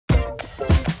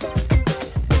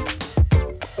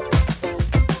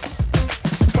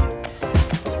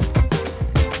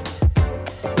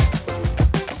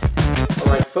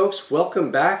folks,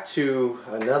 welcome back to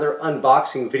another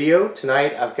unboxing video.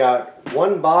 Tonight I've got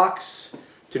one box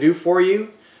to do for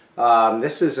you.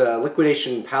 This is a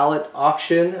liquidation pallet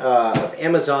auction of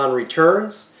Amazon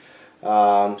returns.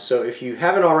 So if you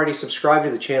haven't already subscribed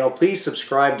to the channel, please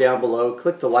subscribe down below,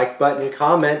 click the like button,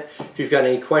 comment if you've got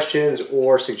any questions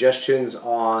or suggestions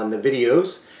on the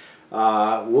videos.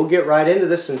 We'll get right into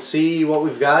this and see what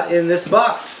we've got in this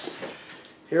box.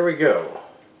 Here we go.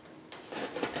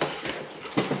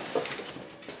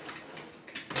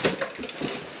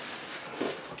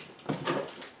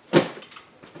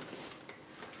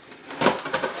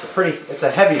 It's a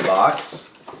heavy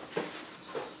box.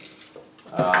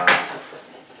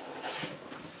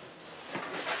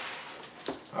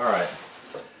 Alright.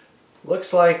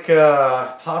 Looks like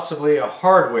possibly a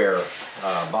hardware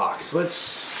box. Let's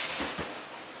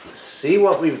see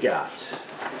what we've got.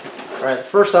 Alright, the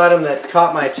first item that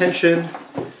caught my attention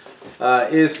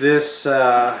is this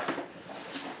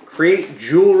Create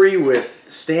Jewelry with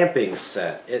Stamping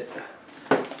set.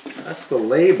 That's the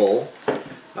label.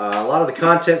 A lot of the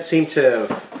content seemed to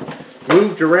have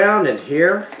moved around in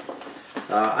here.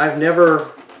 I've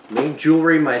never made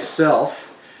jewelry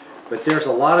myself, but there's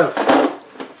a lot of...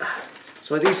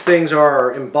 So what these things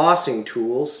are embossing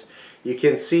tools. You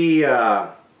can see,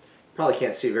 probably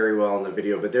can't see very well in the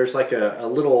video, but there's like a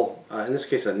little, in this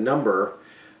case a number,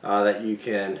 that you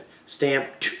can stamp.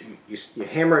 You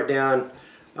hammer it down,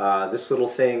 this little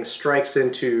thing strikes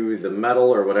into the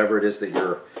metal or whatever it is that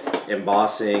you're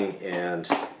embossing, and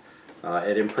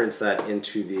it imprints that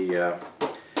into the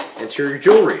into your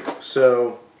jewelry.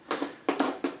 So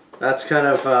that's kind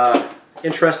of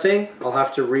interesting. I'll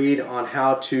have to read on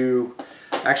how to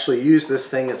actually use this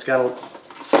thing. It's got a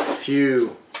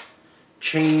few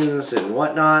chains and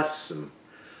whatnot. Some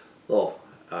little,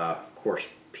 of course,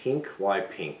 pink. Why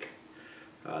pink?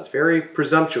 It's very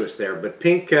presumptuous there, but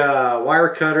pink wire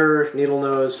cutter, needle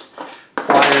nose,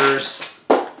 pliers,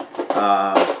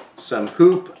 some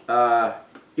hoop,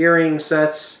 earring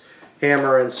sets,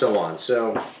 hammer, and so on.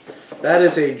 So that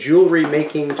is a jewelry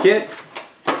making kit.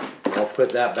 I'll put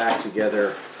that back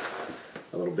together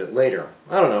a little bit later.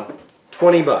 I don't know,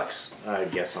 20 bucks, I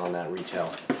guess, on that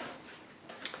retail.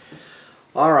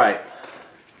 All right,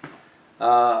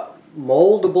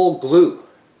 moldable glue.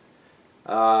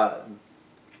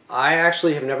 I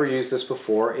actually have never used this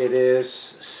before. It is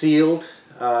sealed,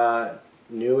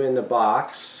 new in the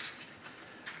box.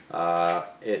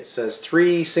 It says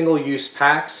 3 single-use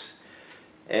packs,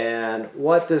 and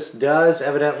what this does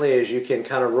evidently is you can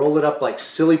kind of roll it up like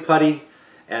silly putty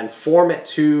and form it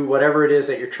to whatever it is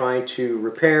that you're trying to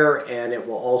repair, and it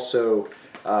will also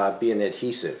be an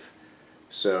adhesive.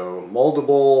 So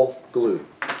moldable glue.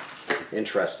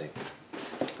 Interesting.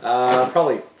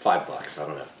 Probably 5 bucks, I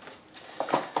don't know.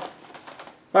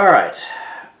 Alright,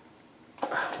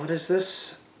 what is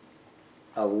this?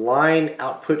 A line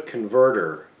output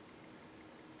converter.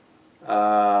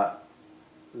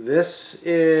 This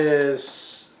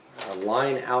is a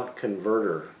line out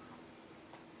converter.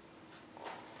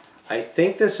 I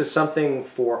think this is something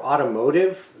for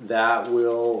automotive that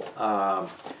will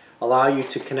allow you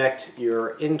to connect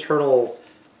your internal,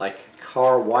 like,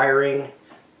 car wiring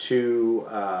to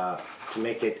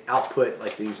make it output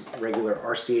like these regular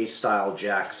RCA style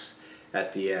jacks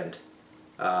at the end.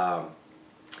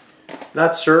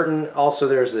 Not certain. Also,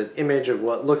 there's an image of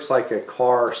what looks like a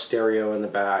car stereo in the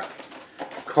back.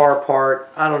 Car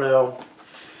part, I don't know,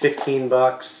 15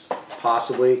 bucks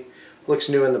possibly. Looks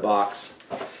new in the box.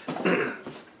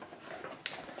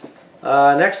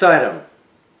 Next item,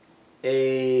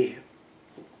 a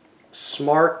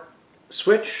smart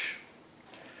switch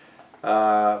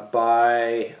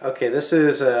by, okay, this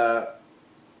is a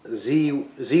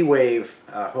Z-Wave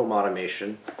home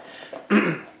automation.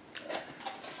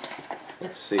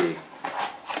 Let's see.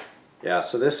 Yeah,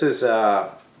 so this is,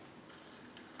 it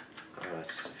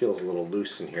feels a little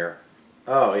loose in here.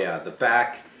 Oh yeah, the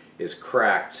back is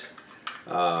cracked.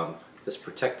 This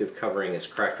protective covering is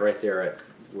cracked right there at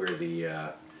where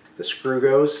the screw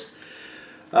goes.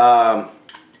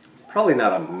 Probably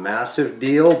not a massive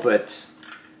deal, but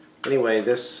anyway,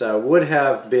 this would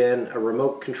have been a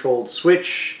remote controlled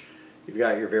switch. You've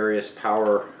got your various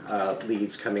power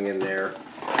leads coming in there.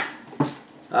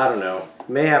 I don't know,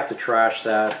 may have to trash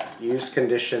that. Used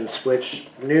condition switch,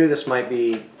 new, this might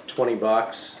be 20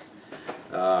 bucks.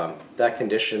 That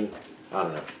condition, I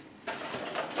don't know.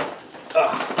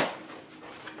 Ugh.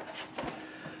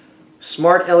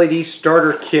 Smart LED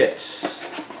starter kit.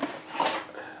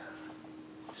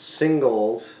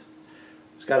 Singled.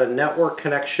 It's got a network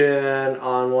connection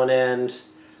on one end,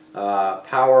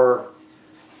 power.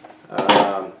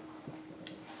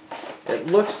 It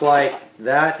it looks like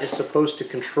that is supposed to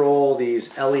control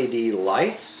these LED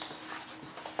lights.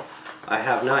 I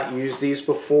have not used these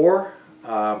before.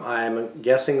 I'm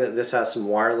guessing that this has some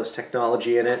wireless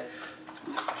technology in it,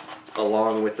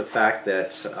 along with the fact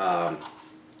that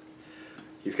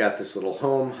you've got this little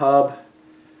home hub.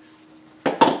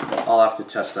 I'll have to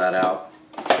test that out.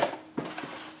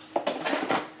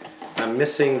 I'm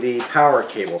missing the power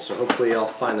cable, so hopefully I'll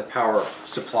find the power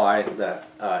supply, that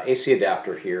AC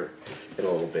adapter here in a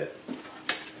little bit.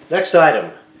 Next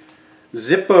item,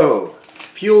 Zippo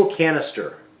fuel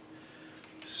canister.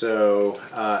 So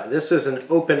this is an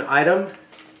open item.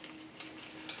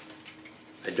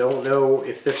 I don't know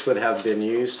if this would have been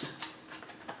used.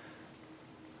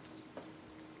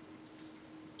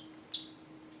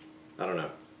 I don't know.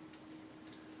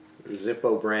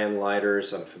 Zippo brand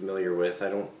lighters I'm familiar with. I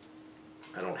don't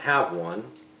have one,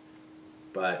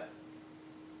 but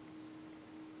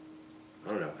I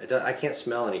don't know. I can't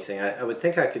smell anything. I would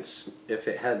think I could, if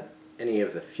it had any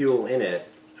of the fuel in it.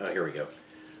 Oh, here we go.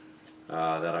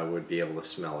 That I would be able to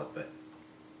smell it, but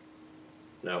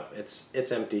no,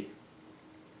 it's empty.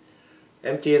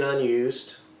 Empty and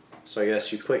unused. So I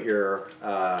guess you put your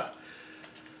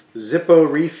Zippo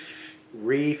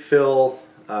refill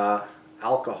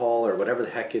alcohol or whatever the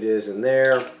heck it is in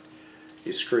there.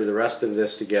 You screw the rest of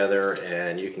this together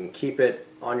and you can keep it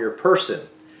on your person.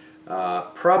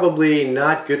 Probably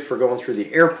not good for going through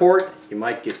the airport. You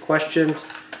might get questioned.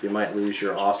 You might lose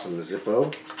your awesome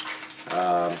Zippo.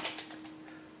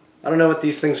 I don't know what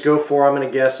these things go for. I'm going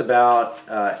to guess about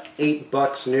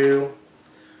 $8 new.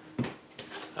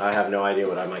 I have no idea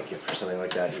what I might get for something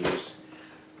like that used.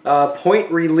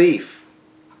 Point relief.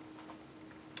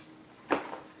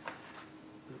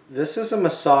 This is a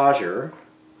massager.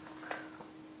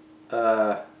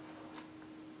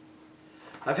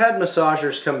 I've had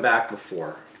massagers come back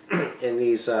before in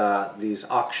these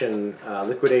auction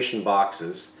liquidation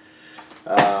boxes.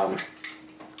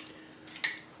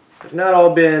 They've not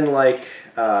all been like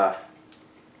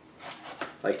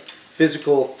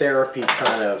physical therapy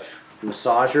kind of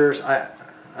massagers. I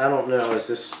don't know. Is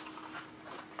this?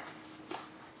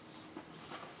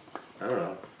 I don't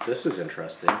know. This is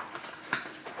interesting.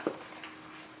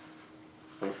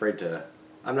 I'm afraid to.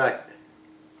 I'm not.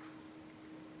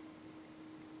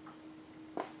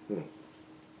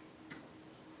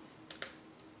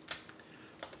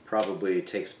 Probably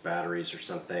takes batteries or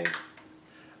something.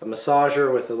 A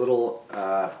massager with a little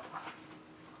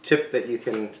tip that you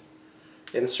can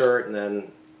insert and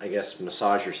then, I guess,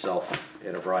 massage yourself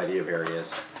in a variety of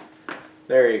areas.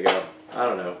 There you go. I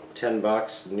don't know,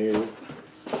 $10 new.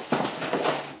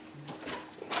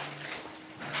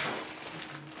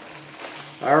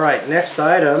 Alright, next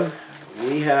item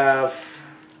we have...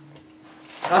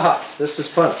 Aha, this is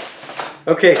fun.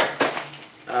 Okay.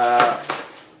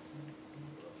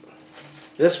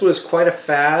 This was quite a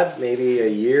fad, maybe a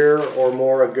year or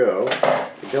more ago.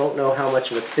 I don't know how much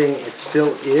of a thing it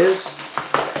still is.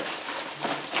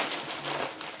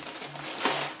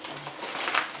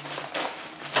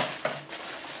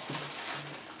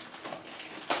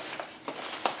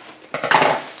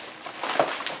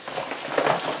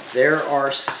 There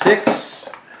are 6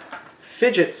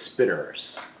 fidget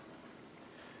spinners.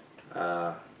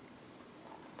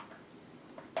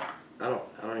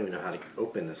 I don't even know how to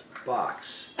open this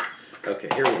box. Okay,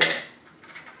 here we go.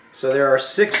 So there are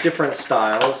 6 different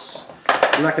styles.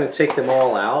 I'm not going to take them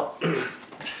all out.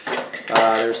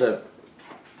 There's a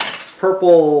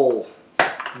purple,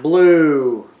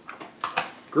 blue,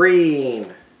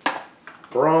 green,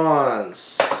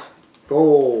 bronze,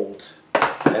 gold,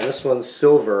 and this one's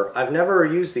silver. I've never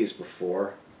used these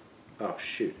before. Oh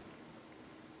shoot.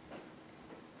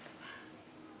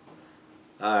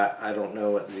 I don't know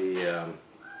what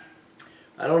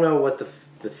the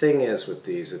thing is with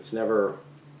these. It's never,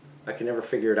 I can never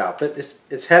figure it out. But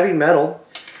it's heavy metal.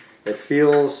 It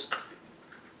feels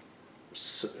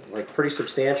like pretty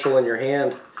substantial in your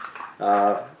hand.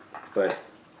 But I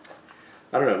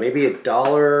don't know, maybe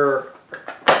 $1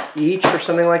 each or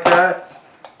something like that.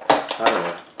 I don't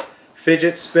know.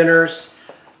 Fidget spinners.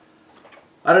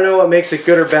 I don't know what makes it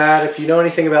good or bad. If you know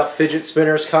anything about fidget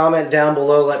spinners, comment down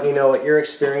below. Let me know what your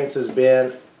experience has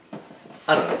been.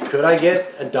 I don't know. Could I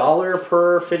get $1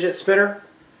 per fidget spinner?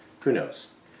 Who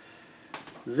knows?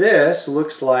 This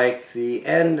looks like the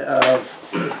end of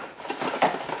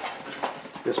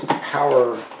this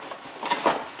power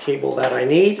cable that I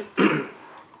need.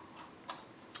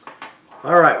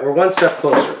 Alright, we're one step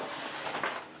closer.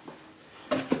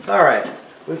 Alright,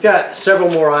 we've got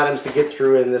several more items to get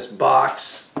through in this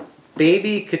box.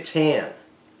 Baby Catan,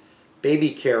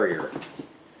 baby carrier.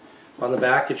 On the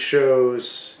back it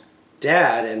shows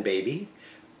dad and baby.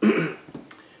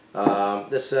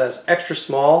 This says extra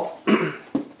small.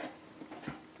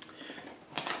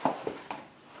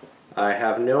 I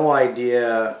have no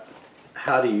idea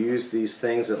how to use these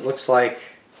things. It looks like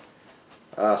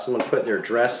someone put their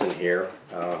dress in here.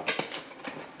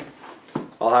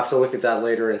 I'll have to look at that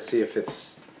later and see if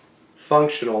it's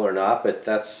functional or not, but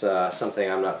that's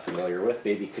something I'm not familiar with.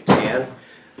 Baby Catan.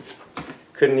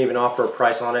 Couldn't even offer a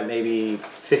price on it, maybe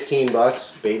 15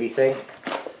 bucks, baby thing.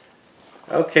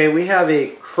 Okay, we have a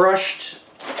crushed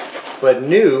but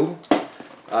new,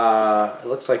 it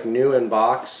looks like new in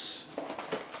box.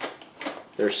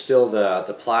 There's still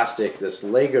the plastic, this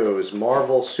Legos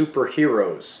Marvel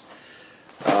Superheroes.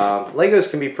 Legos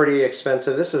can be pretty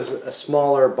expensive. This is a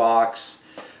smaller box.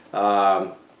 I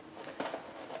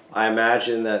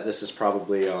imagine that this is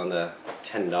probably on the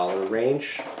 $10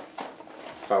 range,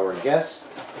 if I were to guess.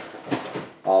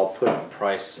 I'll put the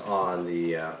price on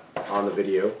the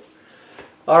video.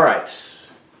 All right.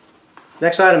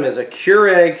 Next item is a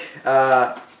Keurig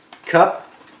cup.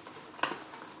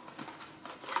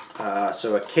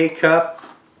 So a K-cup.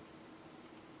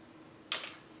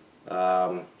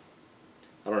 I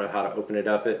don't know how to open it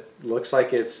up. It looks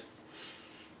like it's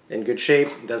in good shape.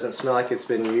 It doesn't smell like it's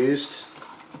been used.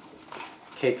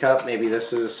 K-cup, maybe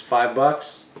this is 5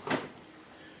 bucks.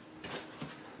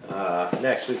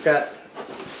 Next, we've got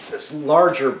this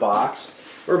larger box.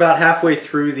 We're about halfway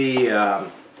through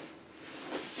the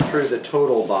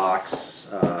total box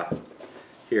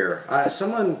here.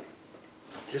 Someone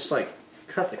just like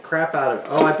cut the crap out of.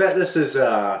 Oh, I bet this is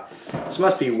this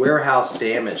must be warehouse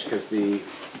damage because the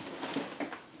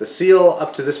seal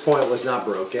up to this point was not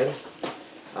broken.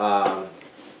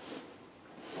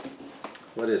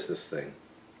 What is this thing?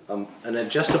 An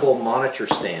adjustable monitor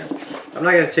stand. I'm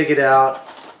not going to take it out.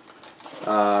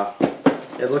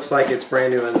 It looks like it's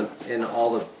brand new in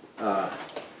all the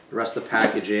rest of the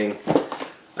packaging.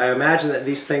 I imagine that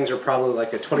these things are probably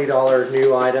like a $20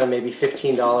 new item, maybe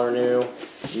 $15 new.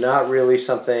 Not really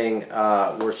something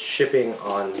worth shipping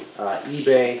on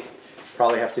eBay.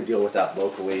 Probably have to deal with that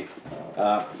locally.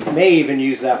 May even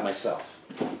use that myself.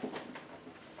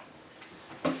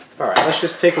 Alright, let's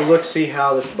just take a look, see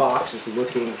how this box is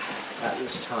looking at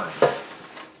this time.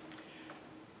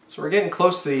 So we're getting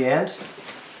close to the end.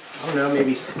 I don't know,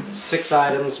 maybe 6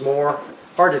 items more.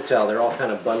 Hard to tell, they're all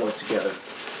kind of bundled together.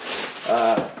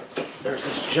 There's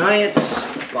this giant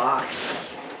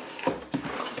box.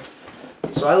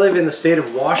 So I live in the state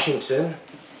of Washington.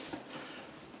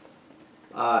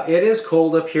 It is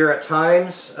cold up here at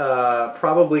times.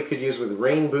 Probably could use with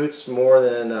rain boots more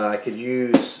than I could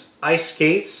use ice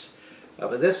skates.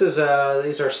 But this is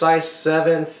these are size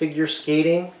 7 figure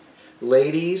skating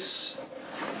ladies.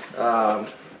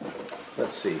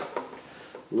 Let's see.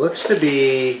 Looks to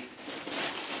be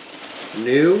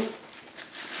new.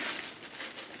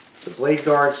 The blade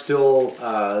guard still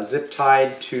zip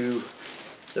tied to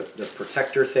the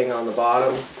protector thing on the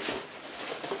bottom.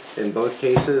 In both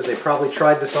cases, they probably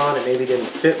tried this on. It maybe didn't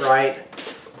fit right.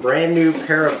 Brand new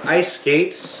pair of ice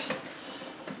skates.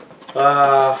 If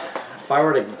I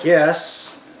were to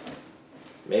guess,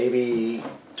 maybe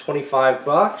 25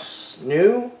 bucks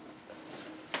new.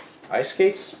 Ice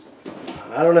skates?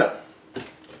 I don't know.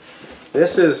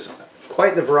 This is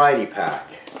quite the variety pack.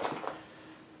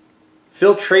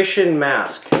 Filtration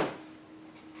mask.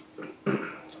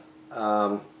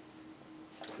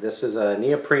 This is a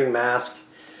neoprene mask.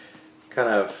 Kind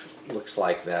of looks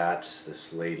like that.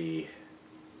 This lady.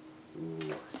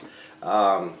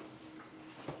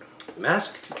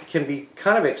 Masks can be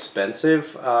kind of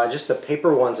expensive. Just the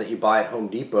paper ones that you buy at Home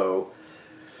Depot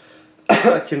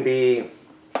can be,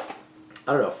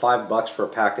 I don't know, 5 bucks for a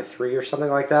pack of 3 or something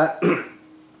like that.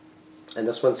 And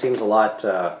this one seems a lot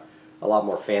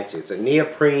more fancy. It's a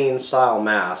neoprene style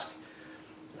mask.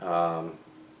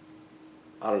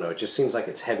 I don't know, it just seems like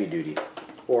it's heavy duty.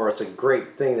 Or it's a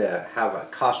great thing to have a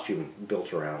costume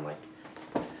built around. Like,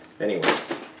 anyway,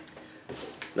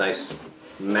 nice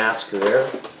mask there.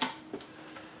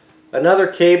 Another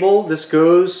cable. This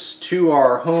goes to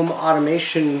our home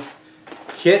automation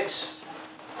kit.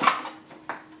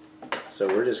 So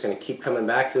we're just going to keep coming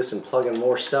back to this and plugging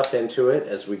more stuff into it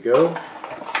as we go.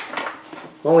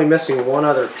 I'm only missing one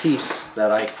other piece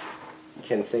that I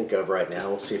can think of right now.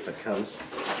 We'll see if it comes.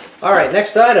 Alright,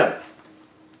 next item.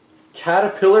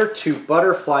 Caterpillar to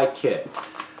butterfly kit.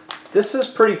 This is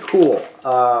pretty cool.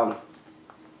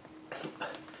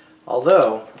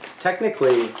 Although,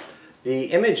 technically, the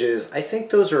images, I think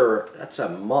that's a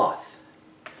moth.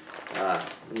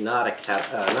 Not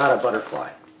a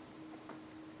butterfly.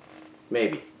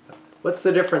 Maybe. What's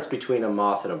the difference between a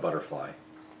moth and a butterfly?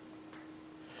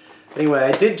 Anyway,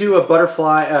 I did do a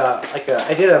butterfly,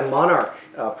 I did a monarch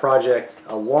project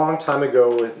a long time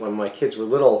ago when my kids were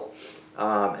little,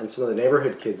 and some of the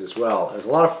neighborhood kids as well. It was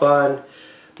a lot of fun.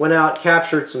 Went out,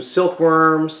 captured some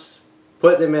silkworms,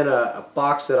 put them in a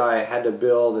box that I had to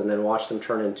build, and then watched them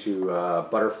turn into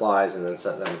butterflies and then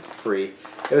set them free.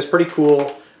 It was pretty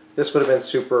cool. This would have been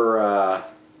super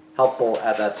helpful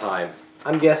at that time.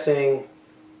 I'm guessing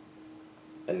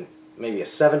maybe a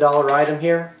 $7 item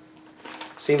here.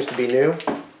 Seems to be new.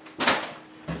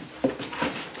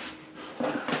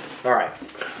 All right.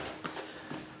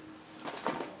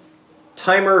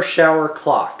 Timer shower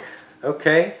clock.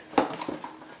 Okay.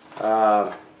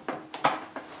 In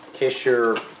case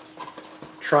you're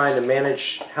trying to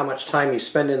manage how much time you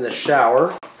spend in the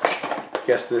shower, I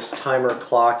guess this timer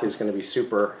clock is going to be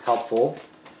super helpful.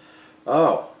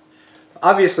 Oh,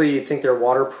 obviously you'd think they're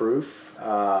waterproof.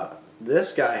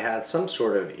 This guy had some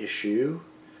sort of issue.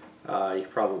 You can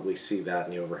probably see that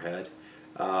in the overhead.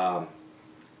 Yeah,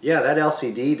 that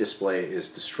LCD display is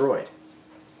destroyed.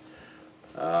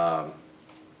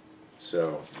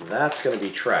 So that's going to be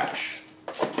trash.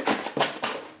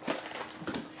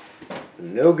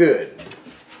 No good.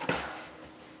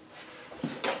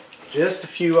 Just a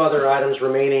few other items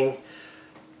remaining.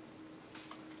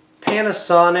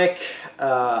 Panasonic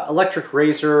electric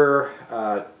razor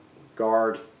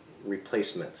guard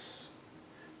replacements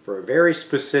for a very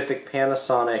specific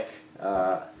Panasonic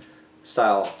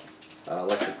style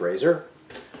electric razor.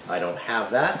 I don't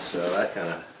have that, so that kind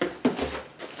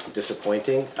of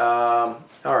disappointing.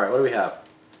 Alright, what do we have?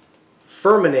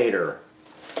 Furminator.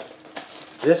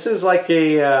 This is like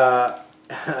a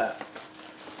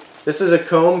this is a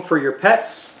comb for your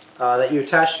pets that you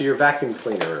attach to your vacuum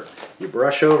cleaner. You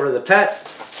brush over the pet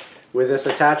with this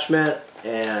attachment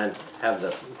and have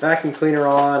the vacuum cleaner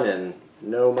on, and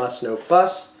no muss, no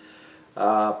fuss.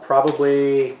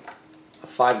 Probably a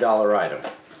 $5 item.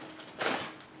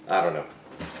 I don't know.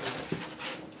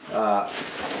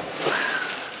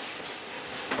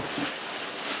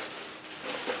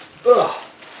 Ugh.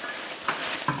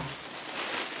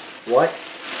 What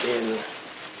in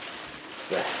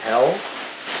the hell?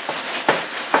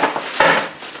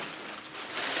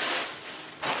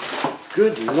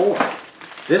 Good Lord.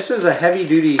 This is a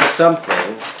heavy-duty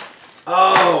something.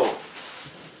 Oh!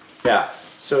 Yeah,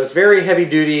 so it's very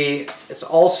heavy-duty. It's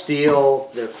all steel.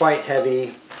 They're quite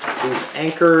heavy. These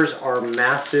anchors are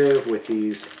massive with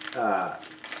these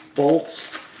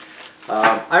bolts.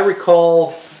 I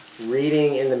recall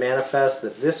reading in the manifest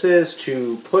that this is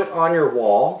to put on your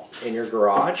wall in your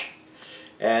garage,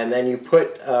 and then you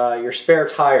put your spare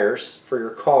tires for your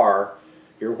car,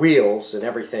 your wheels and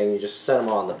everything, you just set them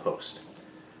on the post.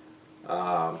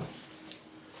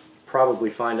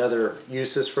 Probably find other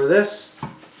uses for this.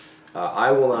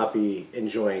 I will not be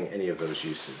enjoying any of those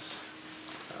uses.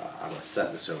 I'm going to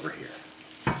set this over here.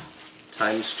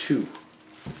 ×2.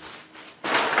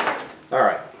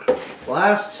 Alright,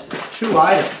 last two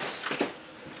items.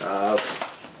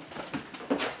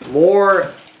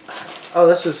 Oh,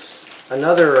 this is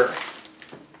another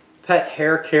pet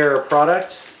hair care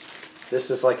product.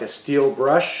 This is like a steel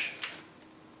brush.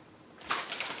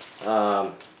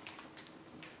 It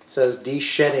says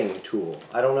de-shedding tool.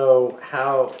 I don't know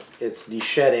how it's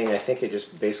de-shedding. I think it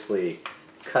just basically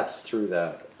cuts through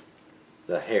the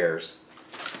hairs.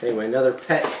 Anyway, another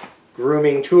pet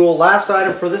grooming tool. Last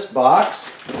item for this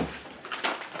box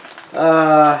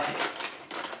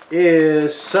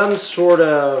is some sort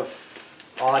of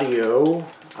audio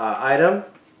item.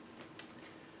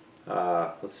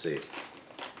 Let's see.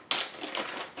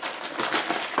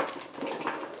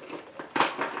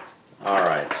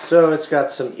 Alright, so it's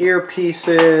got some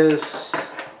earpieces.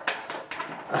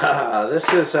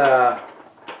 This is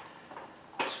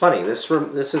it's funny. This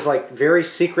is like very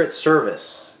Secret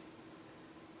Service.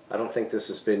 I don't think this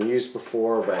has been used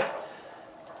before, but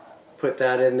put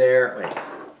that in there. Wait.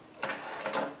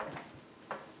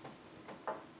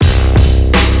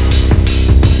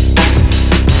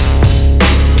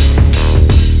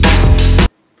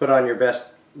 Put on your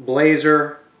best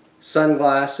blazer,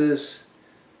 sunglasses,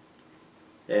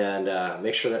 and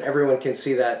make sure that everyone can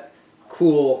see that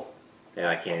cool, yeah,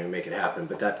 I can't even make it happen,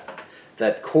 but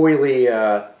that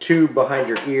coily tube behind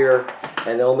your ear,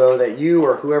 and they'll know that you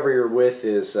or whoever you're with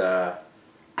is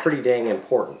pretty dang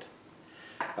important.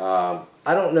 I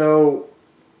don't know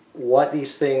what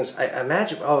these things, I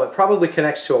imagine, oh, it probably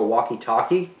connects to a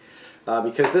walkie-talkie,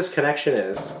 because this connection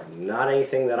is not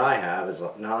anything that I have. It's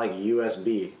not like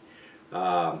USB.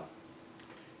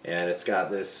 And it's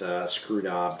got this screw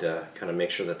knob to kind of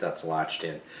make sure that that's latched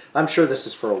in. I'm sure this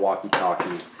is for a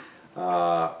walkie-talkie.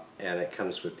 and it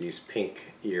comes with these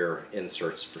pink ear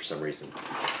inserts for some reason.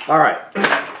 All right,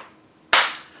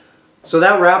 so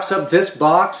that wraps up this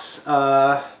box.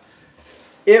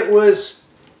 It was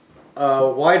a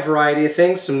wide variety of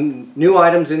things, some new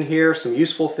items in here, some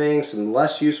useful things, some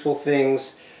less useful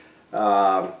things.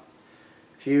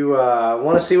 If you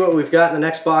want to see what we've got in the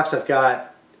next box, I've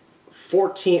got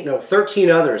 13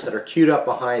 others that are queued up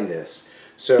behind this.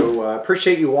 So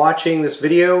appreciate you watching this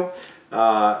video.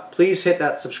 Please hit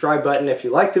that subscribe button if you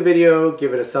liked the video.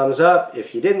 Give it a thumbs up.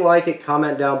 If you didn't like it,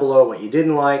 comment down below what you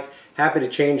didn't like. Happy to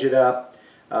change it up.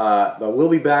 But we'll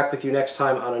be back with you next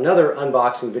time on another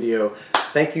unboxing video.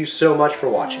 Thank you so much for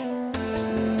watching.